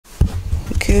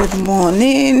Good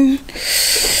morning.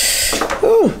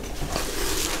 Ooh.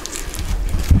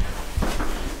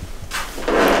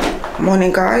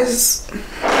 Morning, guys.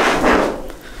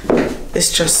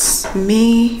 It's just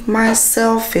me,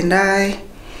 myself, and I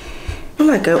feel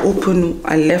like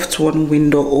I left one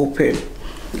window open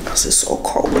because it's so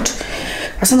cold.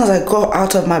 As soon as I go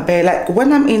out of my bed, like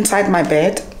when I'm inside my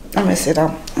bed, let me sit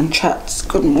down and chat.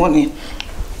 Good morning.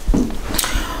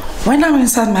 When I'm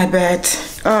inside my bed,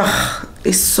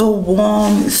 it's so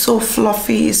warm, it's so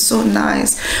fluffy, it's so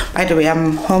nice. By the way,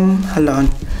 I'm home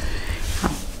alone.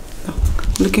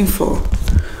 I'm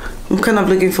kind of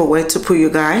looking for where to put you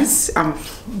guys. I'm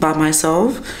by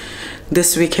myself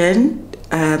this weekend.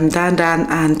 Dan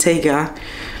and Tega,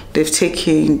 they've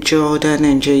taken Jordan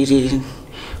and Jayden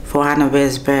for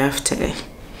Annabelle's birthday.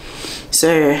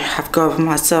 So I've got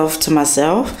myself to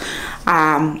myself.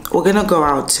 We're gonna go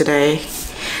out today.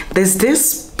 There's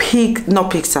this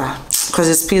pizza, because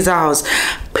it's Pizza House.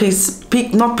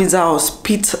 Not Pizza House,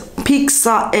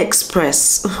 Pizza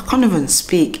Express. I can't even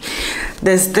speak.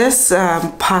 There's this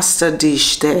pasta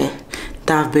dish there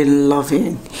that I've been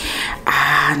loving,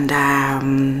 and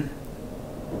I'm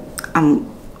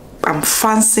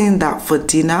fancying that for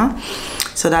dinner.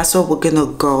 So that's where we're gonna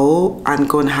go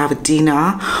and have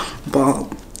dinner. But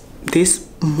this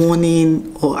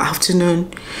morning or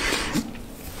afternoon,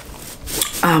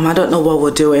 I don't know what we're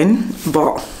doing,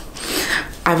 but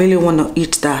I really want to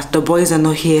eat that. The boys are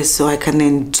not here, so I can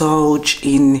indulge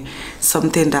in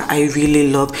something that I really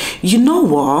love. You know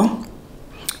what?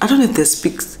 I don't know if this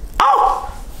speaks. Oh!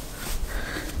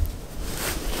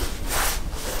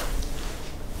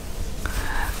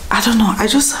 I don't know. I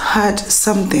just heard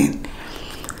something.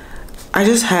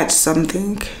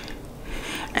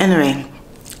 Anyway,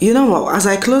 you know what? As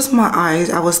I closed my eyes,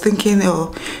 I was thinking,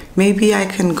 oh, maybe I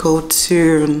can go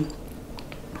to...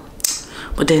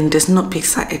 But then there's no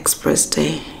Pizza Express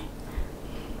Day.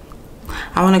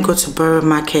 I want to go to Borough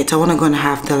Market. I want to go and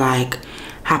have the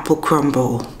apple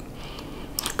crumble,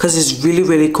 because it's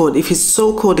really cold. If it's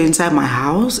so cold inside my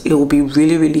house, it will be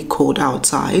really cold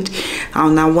outside.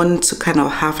 And I want to kind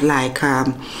of have like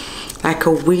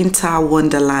a winter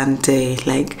wonderland day,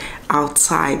 like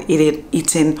outside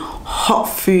eating hot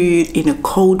food in a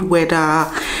cold weather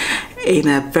in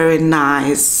a very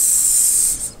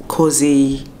nice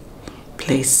cozy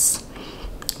place.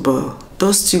 But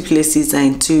those two places are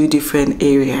in two different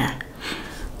areas.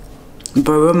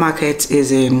 Borough Market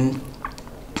is in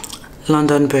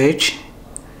London Bridge,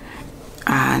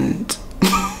 and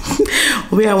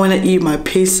where I want to eat my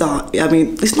pizza, I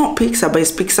mean, it's not pizza, but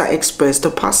it's Pizza Express.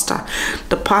 The pasta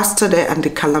there, and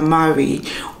the calamari,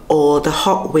 or the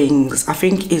hot wings. I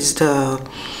think it's the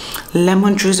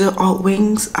lemon drizzle hot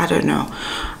wings. I don't know.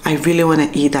 I really want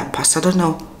to eat that pasta. I don't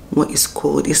know what it's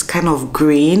called. It's kind of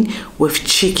green with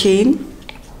chicken.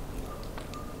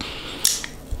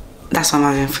 That's what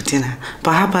I'm having for dinner.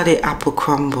 But how about the apple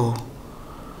crumble?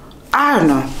 I don't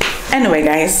know. Anyway,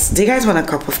 guys, do you guys want a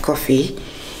cup of coffee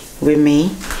with me?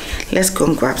 Let's go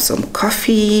and grab some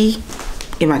coffee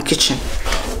in my kitchen.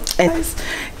 And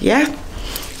yeah,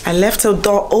 I left a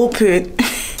door open.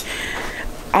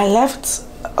 I left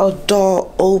a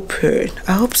door open.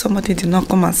 I hope somebody did not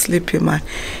come and sleep in my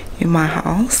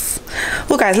house.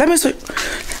 Oh, guys, let me show.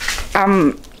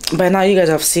 By now you guys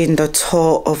have seen the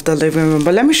tour of the living room,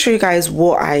 but let me show you guys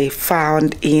what I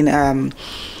found in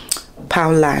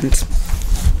Poundland.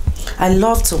 I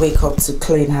love to wake up to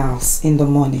clean house in the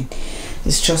morning.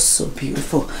 It's just so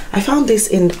beautiful. I found this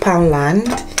in Poundland.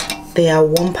 They are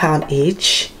 £1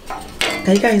 each.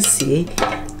 Can you guys see?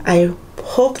 I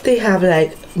hope they have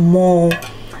like more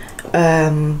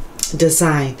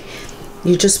design.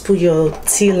 You just put your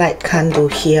tea light candle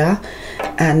here,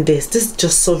 and this is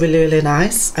just so really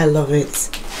nice. I love it.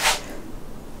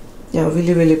 They're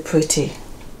really pretty.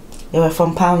 They were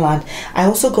from Poundland. I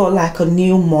also got like a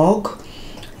new mug,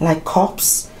 like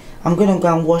cups. I'm gonna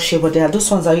go and wash it, but those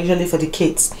ones are usually for the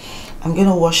kids. I'm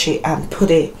gonna wash it and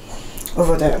put it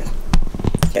over there.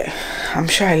 Yeah, I'm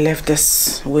sure I left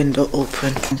this window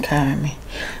open and carry me,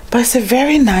 but it's a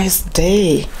very nice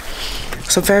day.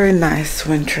 It's a very nice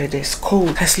winter day. It's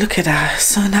cold. Guys, look at that. It's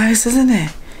so nice, isn't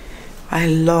it? I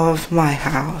love my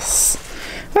house.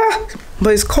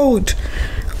 But it's cold.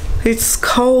 It's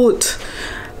cold.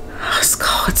 It's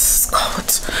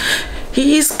cold. It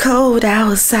is cold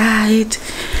outside.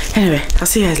 Anyway, I'll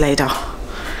see you guys later.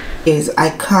 Guys,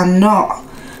 I cannot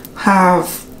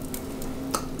have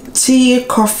tea,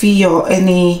 coffee, or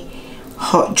any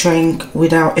hot drink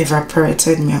without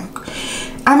evaporated milk.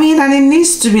 I mean, and it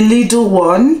needs to be Lidl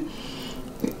one.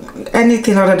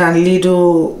 Anything other than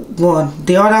Lidl one.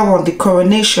 The other one, the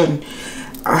Coronation,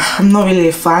 I'm not really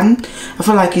a fan. I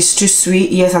feel like it's too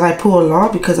sweet. Yes, and I put a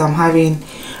lot because I'm having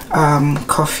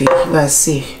coffee. You guys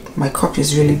see my cup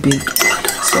is really big,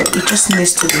 so it just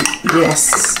needs to be,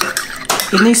 yes,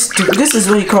 it needs to, this is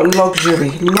what you call luxury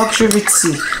tea. You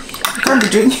can't be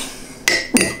drinking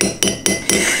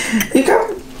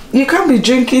you can't be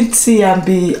drinking tea and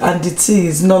the tea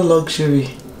is not luxury.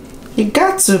 You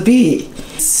got to be.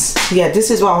 Yeah, this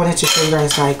is what I wanted to show you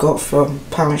guys that I got from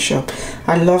Pound Shop.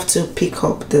 I love to pick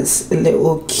up this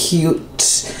little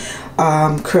cute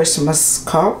Christmas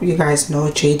cup. You guys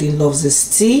know Jayden loves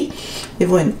this tea.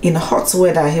 Even in hot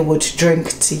weather he would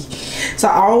drink tea, so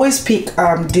I always pick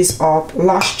this up.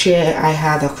 Last year I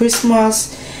had a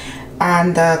Christmas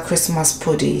and a Christmas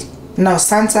pudding. No,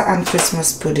 Santa and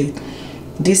Christmas pudding.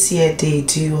 This year they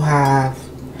do have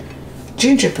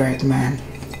gingerbread man,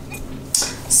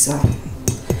 so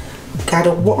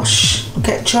gotta wash,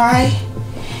 get dry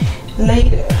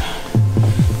later.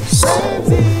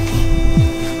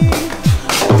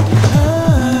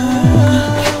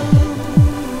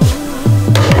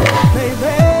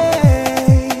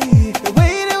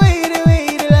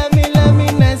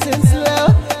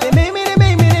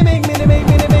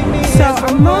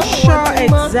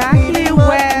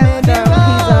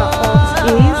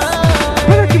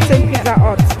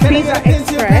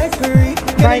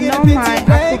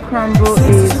 Crumble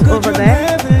is over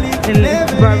there in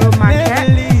Borough Market.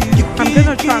 I'm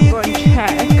gonna try and go and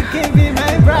check.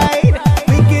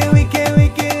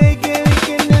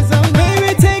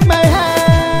 Baby, take my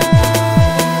hands.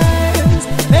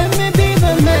 Let me be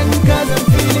the man, cause I'm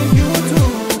feeling you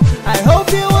too. I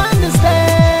hope you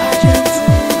understand.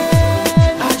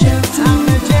 I'm a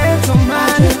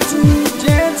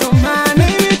gentleman.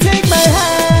 Baby, take my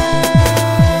hands.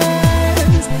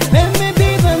 Let me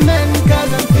be the man,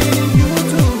 cause I'm feeling you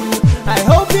too. I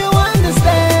hope you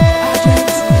understand.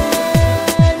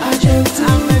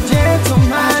 I'm a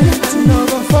gentleman. No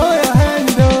go for your hand,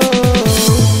 though.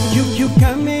 You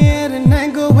got me at an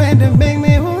angle when they make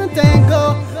me want to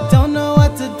go. Don't know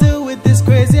what to do with this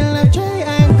crazy love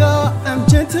triangle. I'm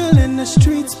gentle in the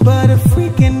streets, but a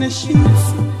freak in the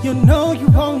sheets. You know you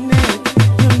want it.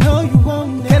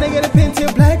 Can I get a pin to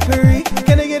your Blackberry?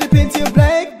 Can I get a pin to your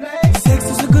black? Sex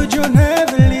is so good you'll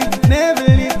never leave.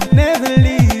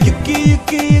 You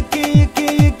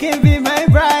can be my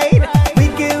bride. We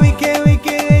can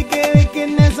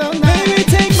dance all night. Baby,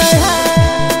 take my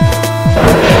hand.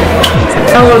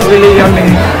 That was really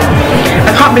yummy. I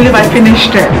can't believe I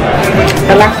finished it.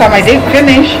 The last time I did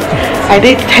finish, I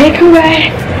did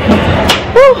takeaway.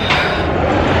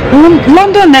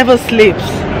 London never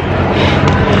sleeps.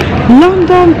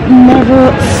 London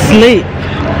never sleeps.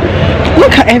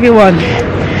 Look at everyone.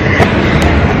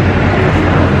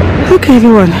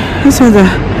 This one's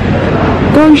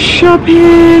going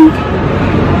shopping.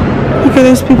 Look at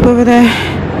those people over there.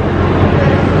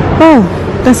 Oh,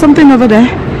 there's something over there.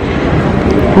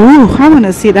 Ooh, I want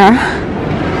to see that.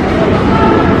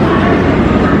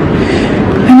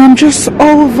 And I'm just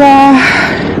over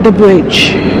the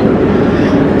bridge.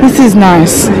 This is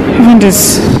nice. Even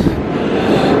this.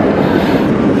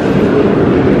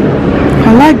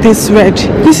 I like this red.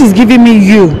 This is giving me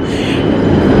you.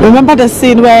 Remember the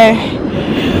scene where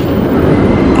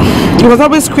he was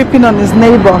always creeping on his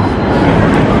neighbor?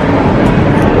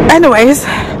 Anyways,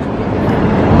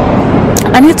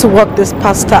 I need to work this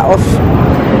pasta off.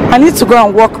 I need to go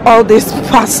and work all this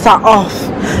pasta off.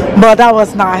 But that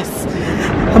was nice.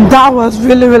 That was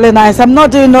really nice. I'm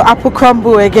not doing no apple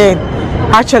crumble again.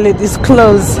 Actually, this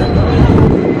close.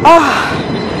 Oh,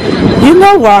 you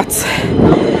know what?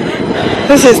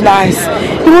 This is nice.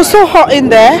 It was so hot in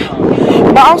there,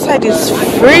 but outside is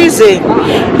freezing.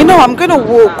 You know, I'm gonna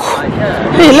walk.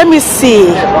 Hey, let me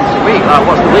see.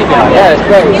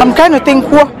 I'm kind of thinking,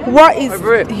 what is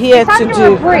here to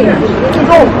do?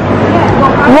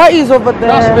 What is over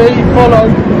there?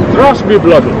 Trust me,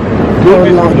 blood.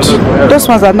 Those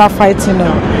ones are not fighting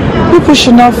now. People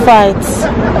should not fight.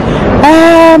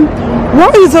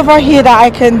 What is over here that I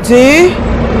can do?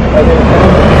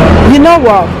 You know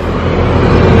what?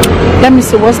 Let me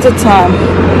see, what's the time?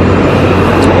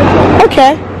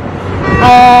 Okay.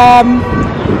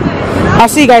 I'll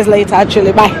see you guys later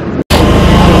actually. Bye.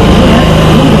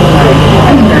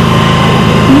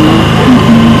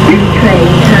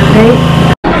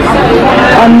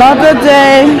 Another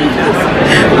day,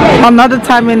 another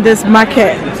time in this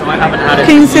market.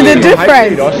 Can you see the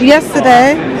difference?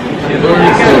 Yesterday,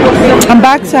 I'm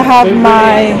back to have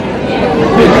my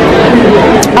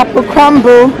apple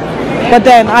crumble, but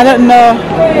then I don't know.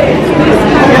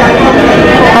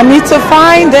 I need to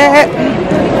find it.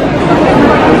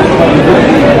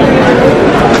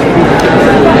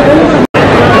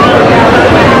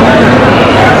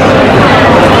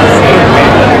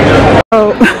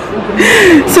 Oh,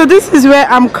 so this is where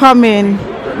I'm coming,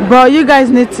 but you guys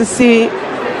need to see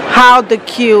how the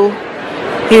queue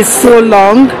is so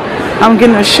long. I'm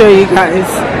gonna show you guys.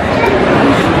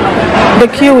 The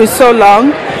queue is so long.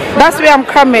 That's where I'm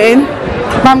coming,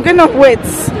 but I'm gonna wait.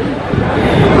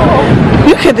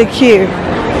 Look at the queue.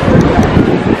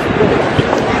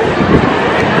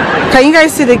 Can you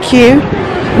guys see the queue?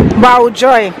 But I will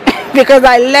join because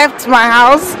I left my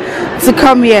house to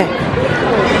come here.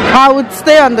 I would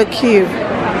stay on the queue.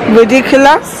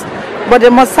 Ridiculous, but they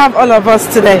must have all of us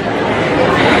today.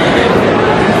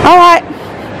 Alright,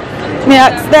 me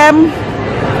ask them.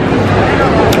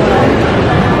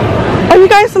 Are you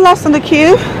guys lost on the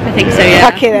queue? I think so, yeah.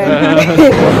 Okay then.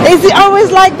 Is it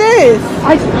always like this?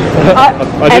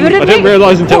 I didn't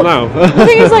realise until now. The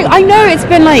thing is, like, I know it's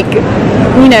been like,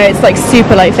 you know, it's like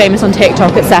super like famous on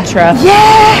TikTok, etc.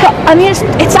 Yeah. But I mean,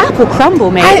 it's apple crumble,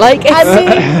 mate. But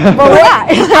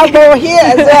we're here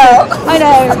as well. I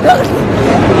know.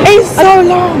 It's so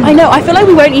long. I know. I feel like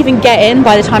we won't even get in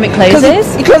by the time it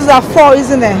closes. Because it's at 4,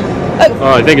 isn't it?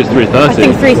 Oh, I think it's 3:30. I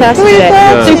think 3:30 today.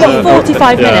 So we've got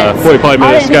 45 minutes. 45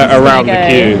 minutes to get around the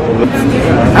queue.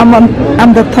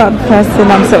 I'm the third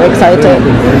person. I'm so excited.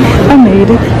 I made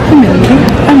it. I made it.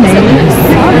 I made it.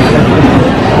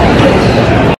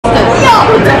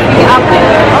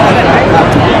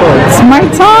 It's my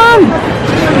turn.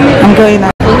 I'm going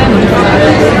out.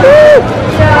 Woo!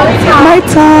 My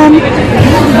turn.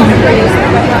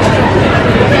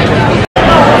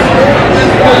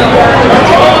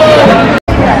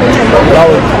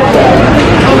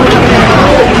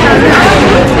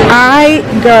 I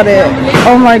got it.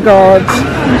 Oh my god.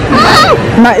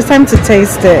 Now it's time to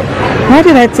taste it. Why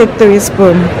did I take 3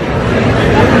 spoons?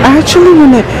 I actually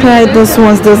want to try those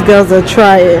ones those girls are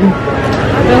trying.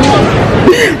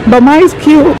 But mine's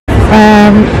cute.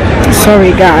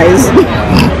 Sorry guys.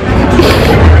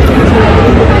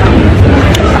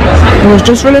 It was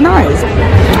just really nice.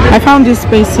 I found this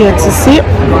space here to sit.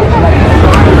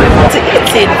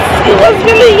 It was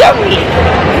really yummy.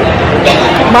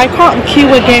 But I can't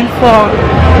queue again for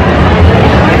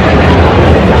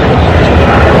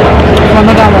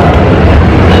another one.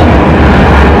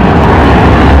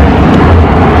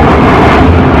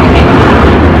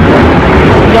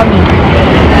 Yummy.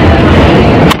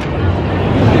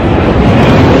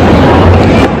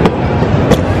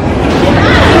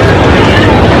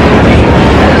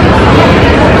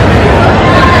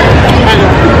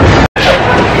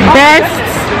 Best?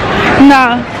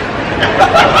 Nah.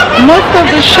 Most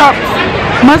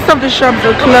of the shops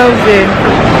are closing.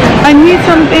 I need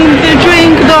something to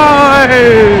drink though.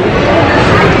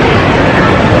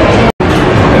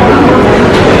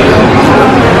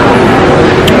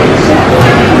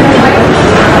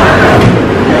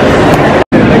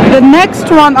 The next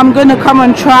one I'm gonna come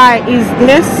and try is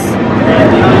this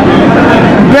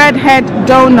breadhead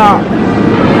donut,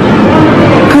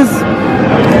 because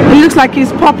it looks like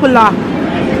it's popular.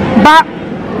 But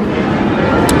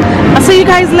I'll see you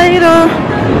guys later.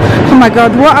 Oh my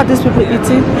god, what are these people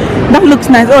eating? That looks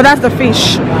nice. Oh, that's the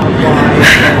fish.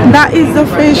 That is the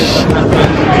fish.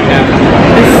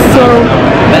 It's so,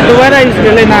 the weather is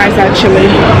really nice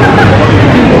actually.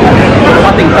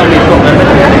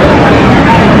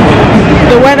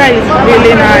 The weather is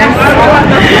really nice.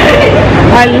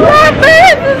 I love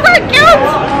it. It's so cute.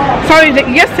 Sorry,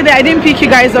 yesterday I didn't pick you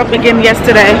guys up again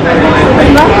yesterday.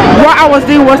 What I was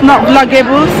doing was not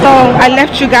vloggable, so I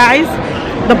left you guys.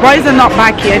 The boys are not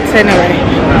back yet anyway,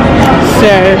 so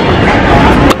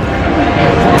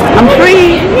I'm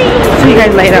free. See you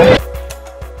guys later.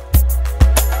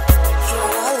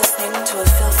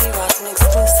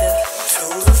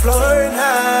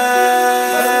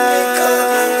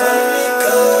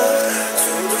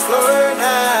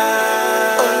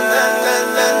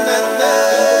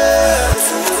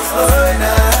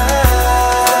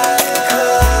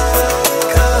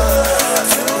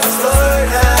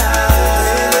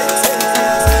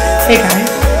 Hey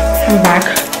guys, I'm back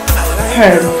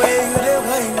home.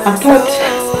 I thought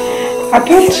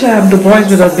the boys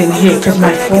would have been here because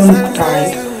my phone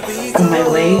died on my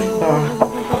way, but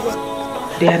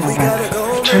they are not back.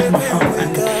 I've charged my phone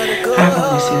and I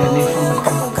haven't received any phone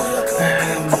call.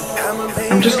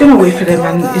 I'm just gonna wait for them,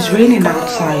 and it's raining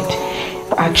outside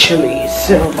actually,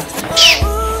 so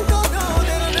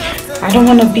I don't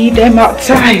want to beat them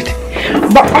outside.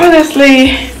 But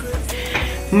honestly,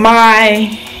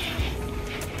 my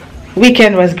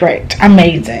weekend was great,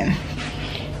 amazing.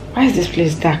 Why is this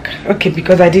place dark? Okay,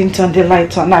 because I didn't turn the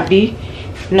light on, Abby.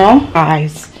 No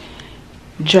eyes,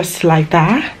 just like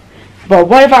that. But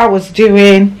whatever I was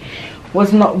doing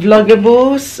was not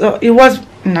vloggable, so it was,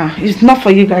 no, it's not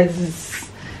for you guys.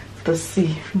 the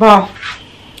sea. But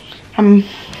I'm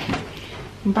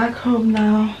back home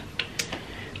now.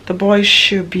 The boys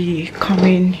should be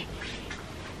coming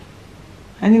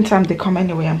anytime they come.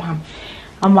 Anyway, I'm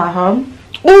at home.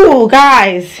 Oh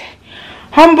guys,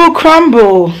 humble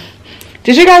crumble,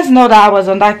 did you guys know that I was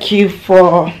on that queue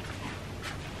for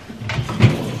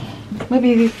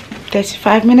maybe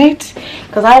 35 minutes?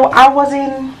 Because I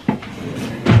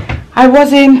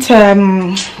wasn't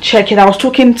checking. I was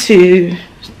talking to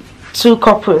two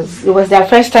couples. It was their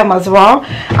first time as well,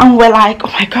 and we're like,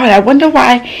 oh my god, I wonder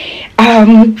why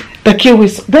the queue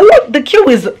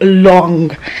is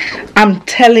long. I'm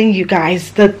telling you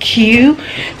guys, the queue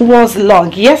was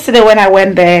long. Yesterday when I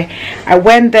went there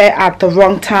at the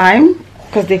wrong time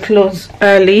because they close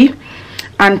early,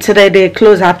 and today they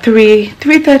close at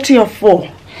 3:30 or 4.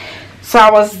 So I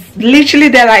was literally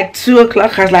there like 2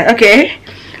 o'clock. I was like, okay,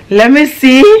 let me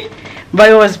see. But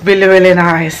it was really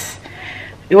nice.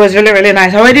 It was really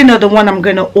nice. I already know the one I'm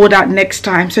gonna order next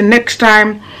time. So next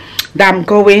time that I'm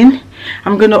going,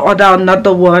 I'm gonna order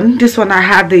another one. This one I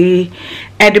had the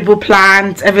edible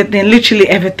plants, everything, literally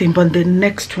everything. But the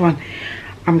next one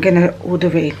I'm gonna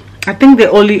order it. I think they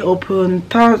only open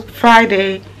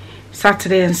Friday,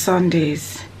 Saturday and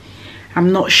Sundays.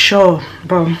 I'm not sure,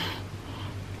 but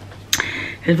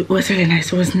it was really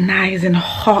nice. It was nice and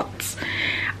hot,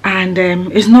 and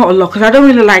it's not a lot because I don't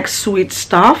really like sweet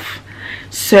stuff.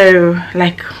 So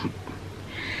like,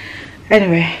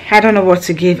 anyway, I don't know what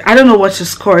to give. I don't know what to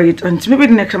score it, and maybe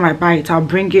the next time I buy it I'll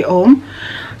bring it home.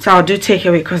 So I'll do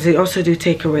takeaway because they also do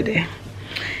takeaway there.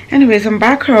 Anyways, I'm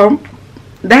back home.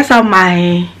 That's how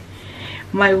my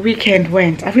weekend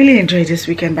went. I really enjoyed this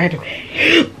weekend, by the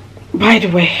way.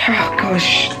 Oh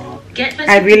gosh,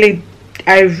 I really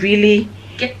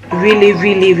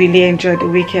enjoyed the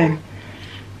weekend.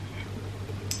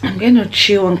 I'm gonna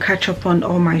chill and catch up on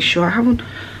all my show. I haven't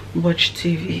watched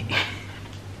TV.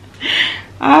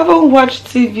 I'm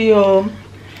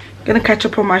gonna catch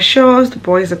up on my shows. The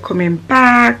boys are coming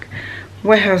back.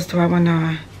 Where else do I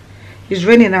wanna? It's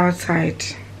raining outside.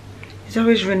 It's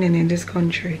always raining in this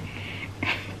country.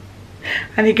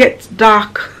 And it gets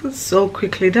dark so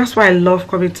quickly. That's why I love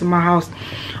coming to my house.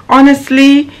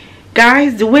 Honestly,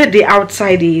 guys, the way the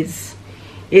outside is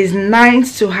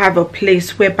nice to have a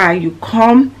place whereby you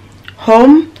come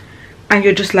home and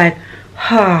you're just like,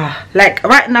 like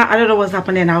right now I don't know what's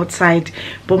happening outside,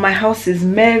 but my house is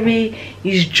merry,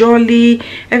 is jolly,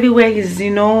 everywhere is, you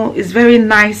know, it's very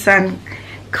nice and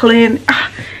clean.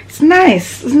 It's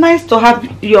nice to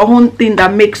have your own thing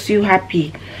that makes you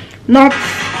happy. Not,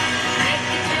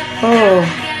 oh,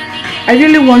 I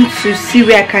really want to see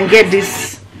where I can get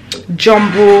this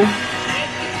jumbo.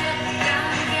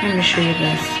 Let me show you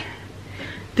guys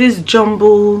this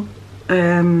jumbo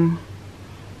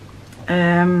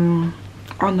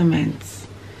ornaments.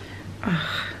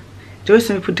 The way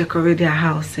some people decorate their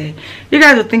house, you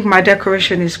guys will think my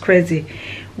decoration is crazy.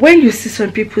 When you see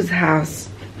some people's house,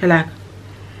 you're like,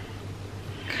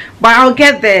 but I'll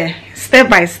get there step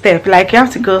by step. Like you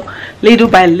have to go little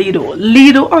by little.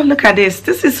 Oh, look at this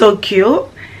is so cute.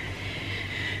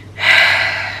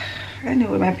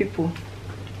 Anyway, my people,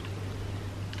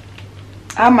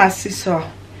 I'm a sister.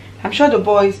 I'm sure the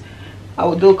boys,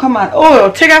 they'll come and,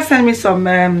 oh, Tega send me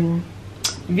some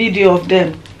video of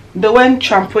them. They went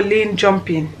trampoline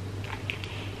jumping.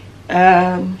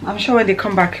 I'm sure when they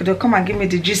come back, they'll come and give me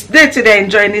the gist. They're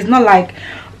enjoying. It's not like,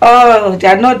 oh, they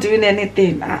are not doing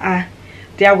anything.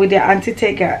 They are with their Auntie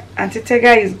Tega. Auntie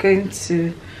Tega is going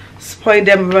to spoil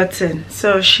them rotten.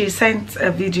 So she sent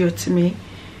a video to me.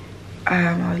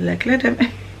 I was like, let them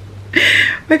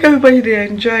make everybody they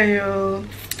enjoy your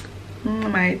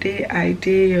my day,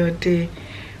 your day.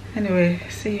 Anyway,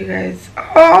 see you guys.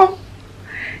 Oh,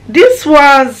 this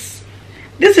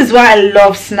is why I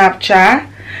love Snapchat.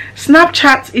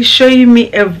 Snapchat is showing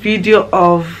me a video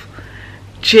of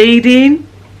Jayden.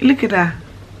 Look at that.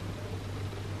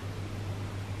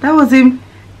 That was him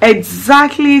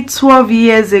exactly 12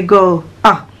 years ago.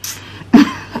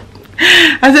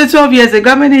 I said 12 years ago.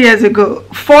 How many years ago?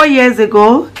 4 years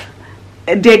ago.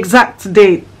 The exact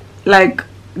date. Like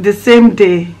the same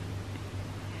day.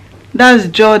 That's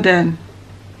Jordan.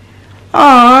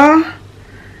 Oh,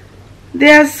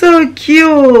 they are so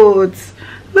cute.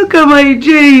 Look at my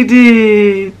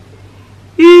Jayden.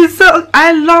 He's so,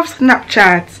 I love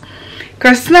Snapchat.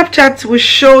 Because Snapchat will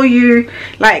show you,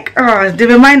 like, the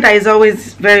reminder is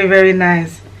always very, very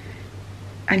nice.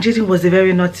 And Jayden was a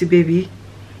very naughty baby.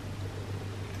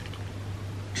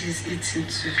 She's eating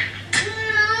too.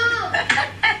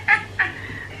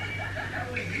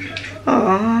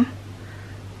 Oh,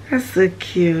 that's so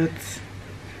cute.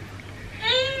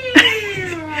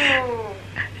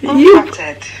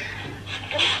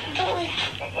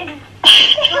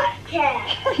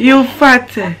 You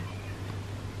farted.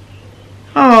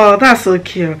 Oh, that's so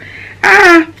cute.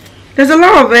 There's a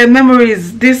lot of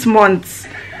memories this month.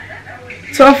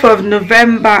 12th of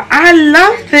November. I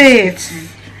love it.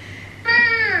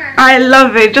 I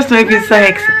love it. Just make me so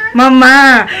excited.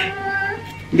 Mama.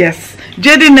 Yes.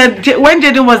 Jayden, when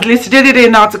Jayden was listening, Jayden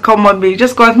didn't know how to come on me. He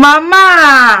just goes,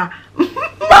 Mama.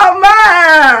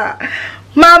 Mama.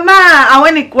 Mama. And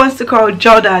when he wants to call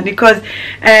Jordan, he calls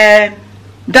Dadan.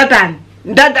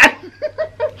 Dadan.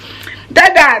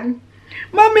 Dadan.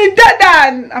 Mommy,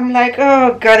 Dadan. I'm like,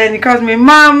 oh God, and he calls me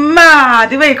Mama.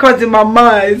 The way he calls him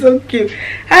Mama is so cute.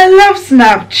 I love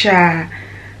Snapchat.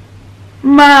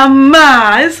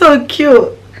 Mama, it's so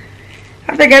cute.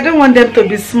 I think I don't want them to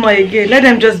be small again. Let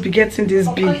them just be getting this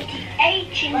big.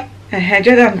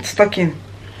 Jordan's talking.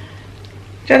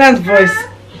 Jordan's voice.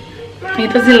 He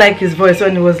doesn't like his voice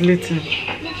when he was little. He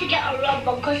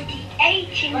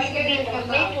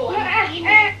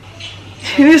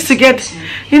needs to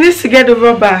get a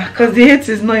rubber because the hate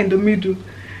is not in the middle.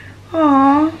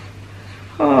 Oh,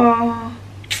 oh.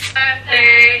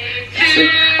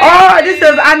 Oh, this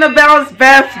is Annabelle's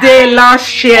birthday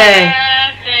last year.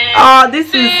 Oh,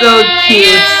 this is so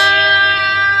cute.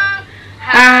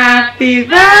 Happy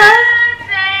birthday,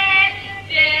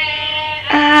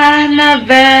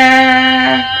 Annabelle.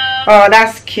 Oh,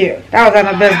 that's cute. That was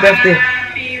Annabelle's birthday.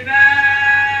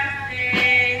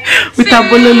 With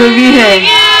Abolore hair.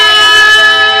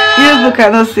 You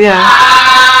cannot see her.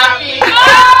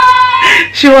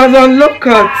 She was on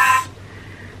lookouts.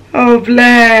 Oh,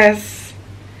 bless.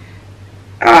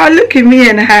 Oh, look at me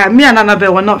and her. Me and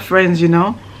Annabelle were not friends, you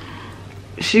know.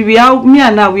 Me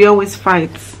and her, we always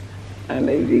fight. And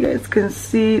if you guys can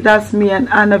see, that's me and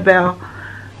Annabelle.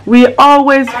 We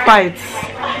always fight.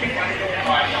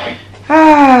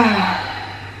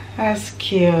 That's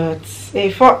cute. A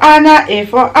for Anna, A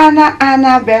for Anna,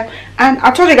 Annabelle. And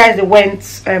I told you guys they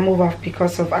went move off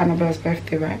because of Annabelle's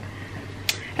birthday, right?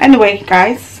 Anyway,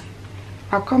 guys,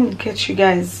 I'll come and catch you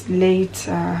guys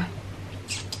later.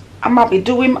 I'm happy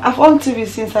doing. I've on TV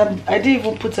since I didn't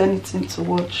even put anything to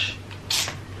watch.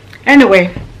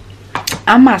 Anyway,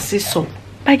 I'm a see so.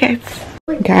 Bye, guys.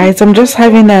 Guys, I'm just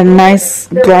having a nice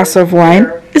glass of wine.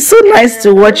 It's so nice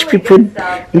to watch people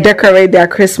decorate their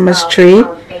Christmas tree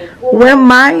when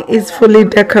mine is fully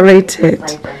decorated.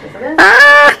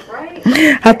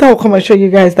 I thought I'll come and show you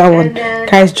guys that one.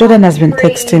 Guys, Jordan has been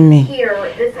texting me.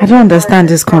 I don't understand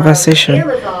this conversation.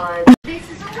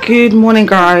 Good morning,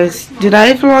 guys. Did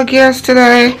I vlog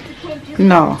yesterday?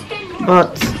 No,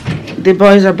 but the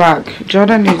boys are back.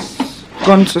 Jordan is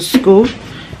gone to school.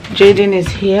 Jayden is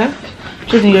here.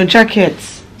 Jayden, your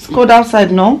jackets. It's cold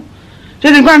outside, no?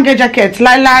 Jayden, go and get jackets.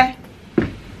 Lie.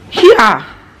 Here.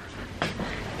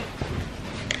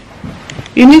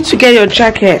 You need to get your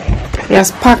jacket. He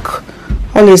has packed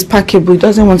all his packable. He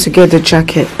doesn't want to get the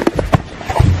jacket.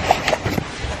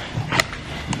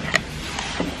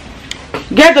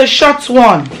 Get the short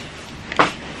one.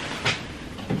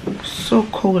 So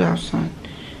cold outside.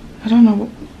 I don't know.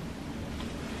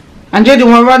 And Jayden,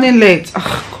 we're running late.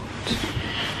 Oh God.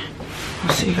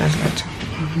 I'll see you guys later.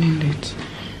 We're running late. Say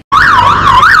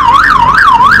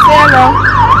hello.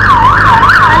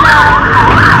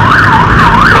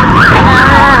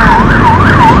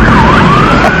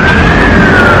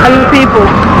 Hello, people.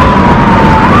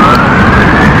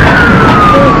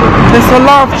 There's a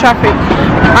lot of traffic.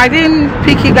 I didn't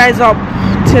pick you guys up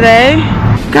today.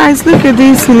 Guys, look at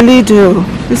this Lidl.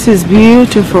 This is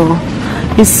beautiful.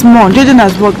 It's small. Jayden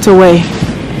has walked away.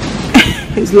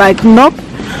 He's like, nope.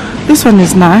 This one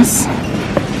is nice.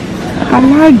 I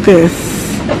like this.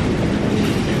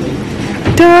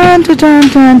 Dun dun dun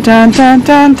dun dun dun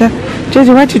dun dun.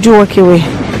 Jayden, why did you walk away?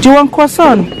 Do you want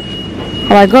croissant?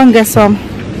 Alright, go and get some.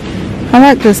 I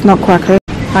like this nutcracker.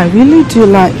 I really do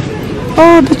like.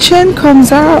 Oh, the chain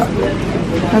comes out.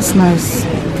 That's nice.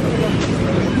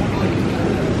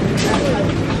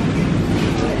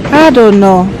 I don't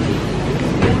know.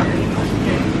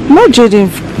 No Jayden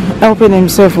helping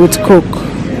himself with Coke.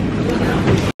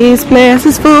 This place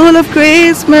is full of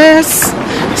Christmas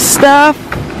stuff.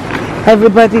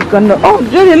 Everybody gonna. Oh,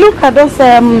 Jayden, look at those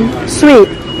sweet.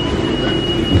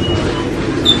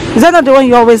 Is that not the one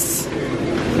you always?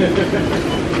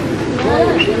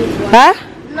 Huh?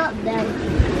 Not them.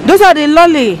 Those are the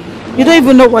lolly. You don't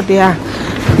even know what they are.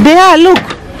 They are. Look.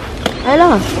 I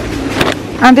know.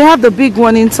 And they have the big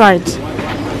one inside.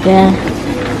 Yeah.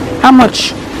 How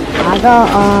much? I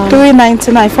got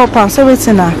 £3.99, £4. So wait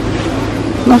now.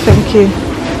 No, thank you.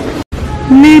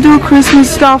 Little Christmas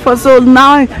stuff are so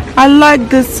nice. I like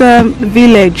this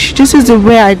village. This is the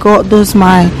way I got those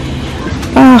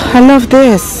I love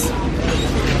this.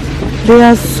 They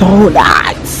are so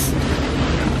nice.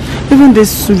 Even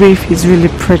this reef is really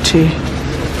pretty.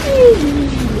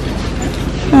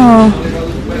 Oh,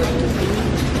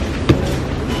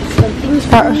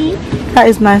 that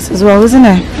is nice as well, isn't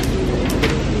it?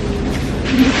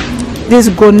 This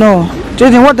gono.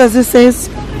 Jayden, what does it say?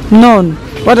 Known.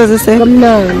 What does it say?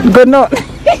 Gonon. Gonon.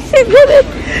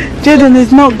 Jayden,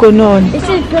 it's not gonon. It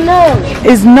says gonon.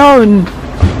 It's known.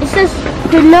 It says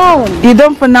gonon. You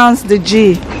don't pronounce the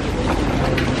G.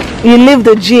 You leave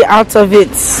the G out of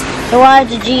it. So why is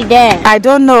the G there? I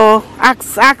don't know.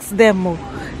 Ask them.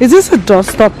 Is this a door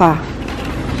stopper?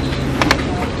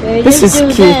 So This is do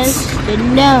cute. This, the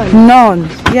known. None.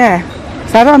 Yeah.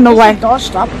 So I don't know why. Door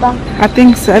stopper. I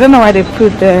think so. I don't know why they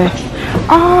put the.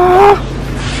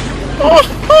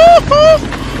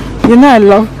 You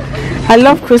know I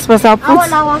love Christmas. I'll I put.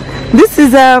 want that one. This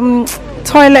is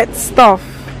toilet stuff.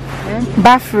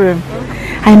 Bathroom.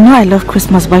 I know I love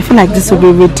Christmas, but I feel like this will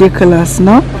be ridiculous,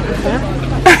 no?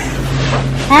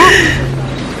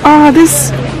 Oh,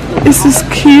 this is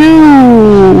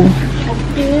cute.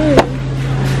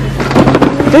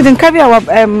 Jayden, carry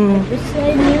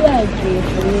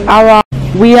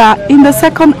we are in the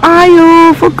second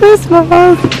aisle for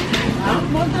Christmas.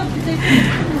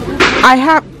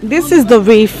 This is the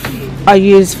wreath I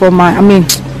use for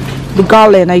the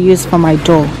garland I use for my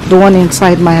door, the one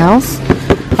inside my house.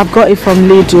 I've got it from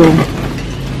Lidl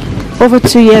over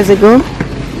 2 years ago.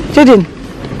 Jayden,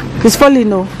 it's fully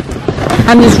no,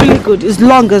 and it's really good. It's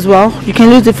long as well. You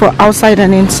can use it for outside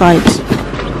and inside.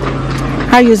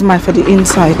 I use mine for the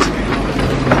inside.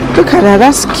 Look at that,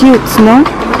 that's cute, no?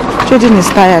 Jayden is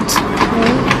tired.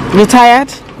 You tired?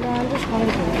 No, I'm just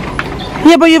hungry.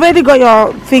 Yeah, but you've already got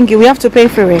your thingy. We have to pay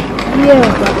for it.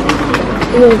 Yeah, but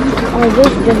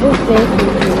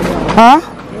Huh?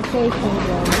 the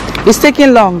taking It's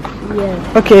taking long.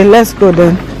 Yeah. Okay, let's go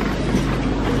then.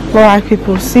 Alright,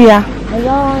 people. See ya. I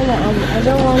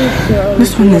don't want to.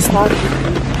 This one is.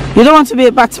 You don't want to be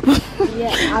a party pooper,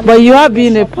 Yeah, but you are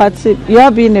being a party. You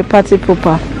are being a party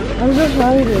pooper. I'm just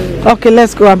hungry. Okay,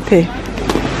 let's go and pay.